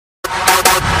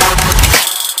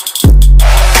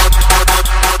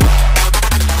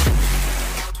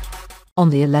On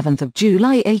the 11th of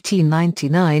July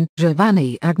 1899,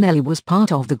 Giovanni Agnelli was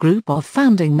part of the group of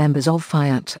founding members of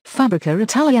Fiat Fabbrica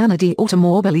Italiana di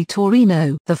Automobili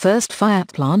Torino. The first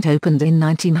Fiat plant opened in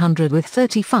 1900 with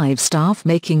 35 staff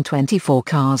making 24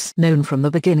 cars. Known from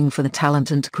the beginning for the talent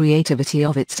and creativity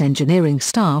of its engineering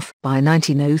staff, by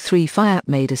 1903 Fiat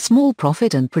made a small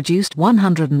profit and produced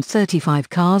 135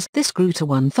 cars. This grew to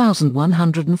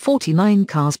 1,149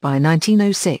 cars by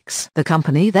 1906. The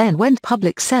company then went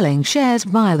public, selling shares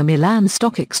via the Milan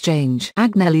Stock Exchange.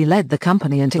 Agnelli led the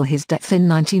company until his death in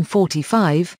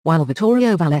 1945, while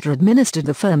Vittorio Valletta administered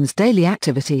the firm's daily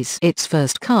activities. Its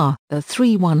first car, a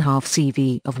 3.5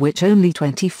 CV, of which only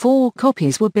 24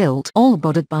 copies were built, all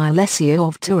bodied by Alessio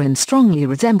of Turin, strongly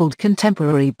resembled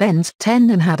contemporary Benz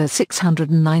 10 and had a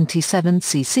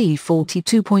 697cc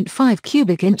 42.5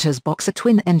 cubic inches boxer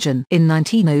twin engine. In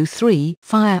 1903,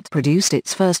 Fiat produced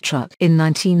its first truck. In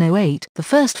 1908, the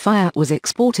first Fiat was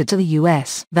exported to the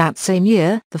US. That same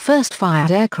year, the first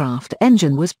Fiat aircraft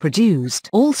engine was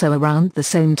produced. Also around the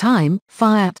same time,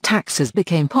 Fiat taxis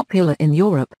became popular in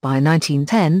Europe. By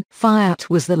 1910, Fiat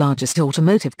was the largest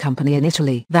automotive company in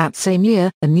Italy. That same year,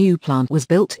 a new plant was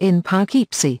built in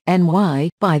Poughkeepsie,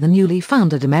 NY, by the newly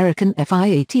founded American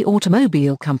Fiat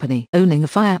Automobile Company. Owning a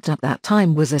Fiat at that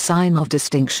time was a sign of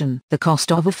distinction. The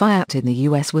cost of a Fiat in the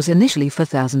US was initially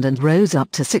 $4,000 and rose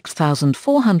up to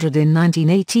 $6,400 in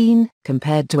 1918,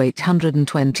 compared to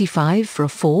 $825 for a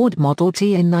Ford Model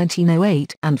T in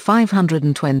 1908 and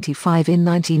 $525 in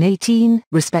 1918,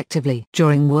 respectively.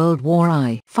 During World War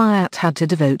I, Fiat had to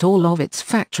devote all of its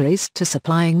factories to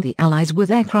supplying the Allies with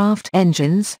aircraft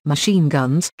engines, machine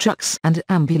guns, trucks, and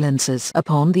ambulances.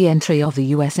 Upon the entry of the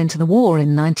US into the war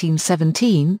in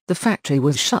 1917, the factory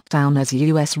was shut down as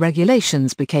US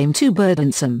regulations became too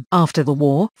burdensome. After the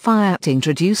war, Fiat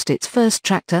introduced its first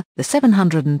tractor, the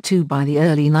 702. By the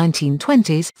early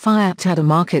 1920s, Fiat had a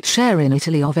market share in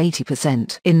Italy of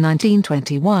 80%. In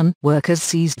 1921, workers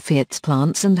seized Fiat's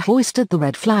plants and hoisted the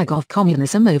red flag of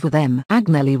communism over them.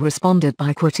 Agnelli responded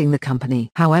by quitting the company.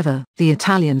 However, the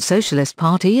Italian Socialist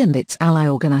Party and its ally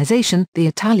organization, the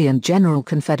Italian General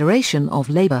Confederation of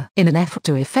Labour, in an effort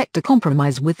to effect a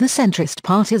compromise with the centrist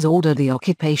parties, ordered the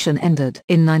occupation ended.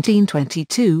 In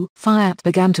 1922, Fiat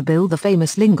began to build the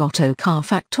famous Lingotto car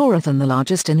factory, the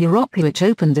largest in Europe, which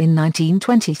opened in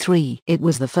 1923. It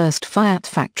was the first Fiat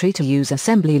factory to use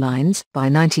assembly lines. By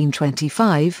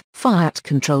 1925, Fiat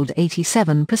controlled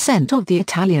 87% of the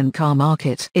Italian car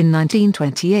market. In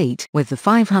 1928, with the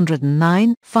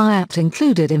 509, Fiat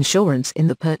included insurance in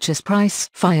the purchase price.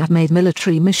 Fiat made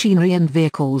military machinery and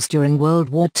vehicles during World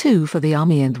War II for the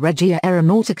Army and Regia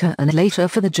Aeronautica, and later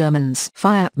for the Germans.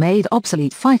 Fiat made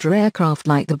obsolete fighter aircraft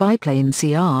like the biplane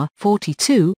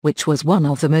CR-42, which was one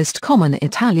of the most common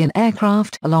Italian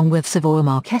aircraft, along with Savoia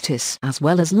Marchettis, as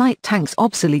well as light tanks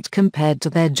obsolete compared to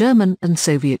their German and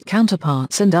Soviet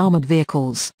counterparts, and armored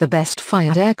vehicles. The best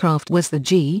Fiat aircraft was the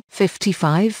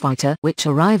G-55 fighter, which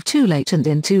arrived too late and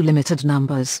in too limited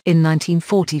numbers. In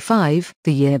 1945,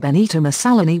 the year Benito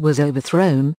Mussolini was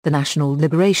overthrown, the National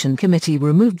Liberation Committee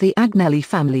removed the Agnelli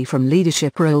family from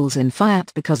leadership roles in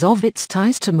Fiat because of its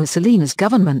ties to Mussolini's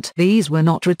government. These were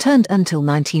not returned until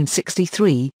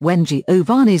 1963, when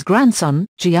Giovanni's grandson,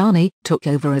 Gianni, took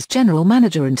over as general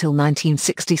manager until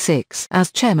 1966,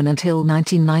 as chairman until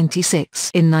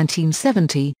 1996. In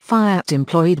 1970, Fiat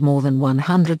employed more than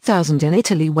 100,000 in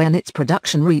Italy when its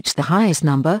production reached the highest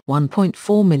number,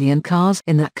 1.4 million cars,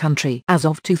 in that country. As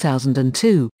of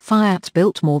 2002, Fiat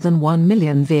built more than 1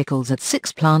 million vehicles at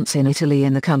 6 plants in Italy,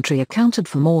 and the country accounted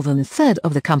for more than a third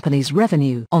of the company's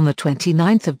revenue. On the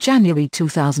 29th of January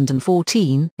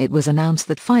 2014, it was announced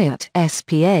that Fiat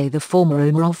S.p.A., the former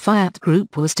owner of Fiat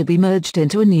Group, was to be merged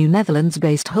into a new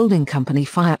Netherlands-based holding company.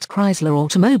 Fiat Chrysler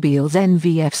Automobiles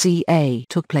NVFCA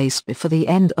took place before the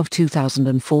end of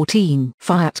 2014.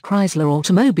 Fiat Chrysler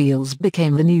Automobiles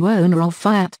became the new owner of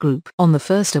Fiat Group. On the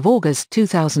 1st of August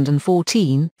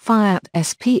 2014, Fiat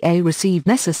S.p.A. received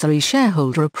necessary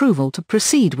shareholder approval to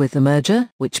proceed with the merger,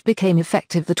 which became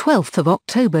effective the 12th of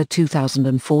October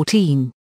 2014.